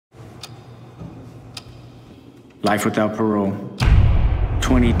Life without parole.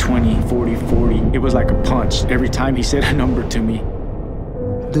 20, 20, 40, 40. It was like a punch every time he said a number to me.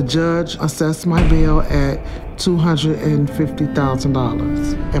 The judge assessed my bail at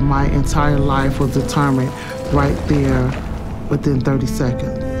 $250,000, and my entire life was determined right there within 30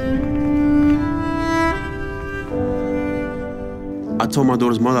 seconds. I told my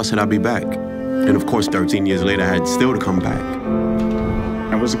daughter's mother, I said I'd be back. And of course, 13 years later, I had still to come back.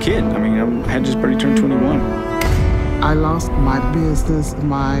 I was a kid. I mean, I had just barely turned 21. I lost my business,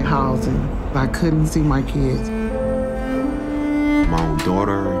 my housing. I couldn't see my kids. My own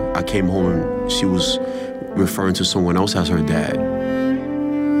daughter, I came home and she was referring to someone else as her dad.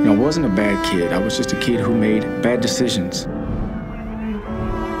 You know, I wasn't a bad kid. I was just a kid who made bad decisions.